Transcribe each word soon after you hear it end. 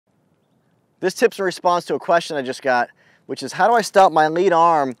This tip's in response to a question I just got, which is how do I stop my lead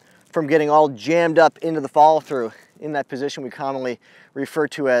arm from getting all jammed up into the follow-through in that position we commonly refer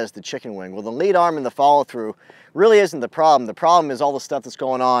to as the chicken wing. Well, the lead arm in the follow-through really isn't the problem. The problem is all the stuff that's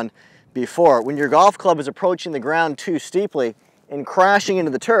going on before. When your golf club is approaching the ground too steeply and crashing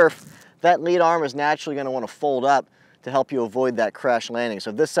into the turf, that lead arm is naturally going to want to fold up to help you avoid that crash landing. So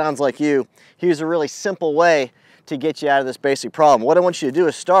if this sounds like you, here's a really simple way to get you out of this basic problem. What I want you to do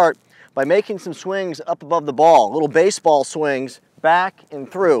is start by making some swings up above the ball, little baseball swings back and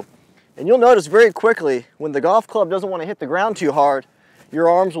through. And you'll notice very quickly when the golf club doesn't want to hit the ground too hard, your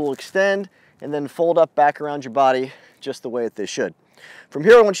arms will extend and then fold up back around your body just the way that they should. From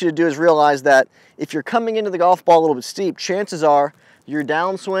here, what I want you to do is realize that if you're coming into the golf ball a little bit steep, chances are your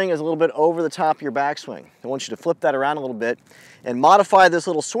downswing is a little bit over the top of your backswing. I want you to flip that around a little bit and modify this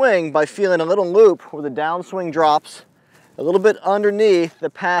little swing by feeling a little loop where the downswing drops a little bit underneath the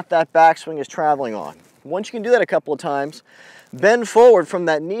path that backswing is traveling on. Once you can do that a couple of times, bend forward from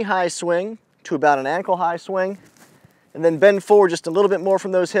that knee-high swing to about an ankle-high swing, and then bend forward just a little bit more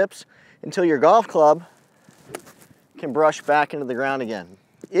from those hips until your golf club can brush back into the ground again.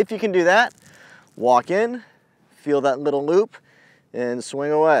 If you can do that, walk in, feel that little loop, and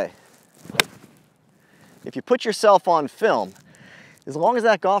swing away. If you put yourself on film, as long as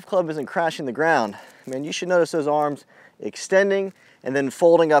that golf club isn't crashing the ground, man, you should notice those arms extending and then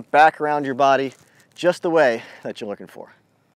folding up back around your body just the way that you're looking for.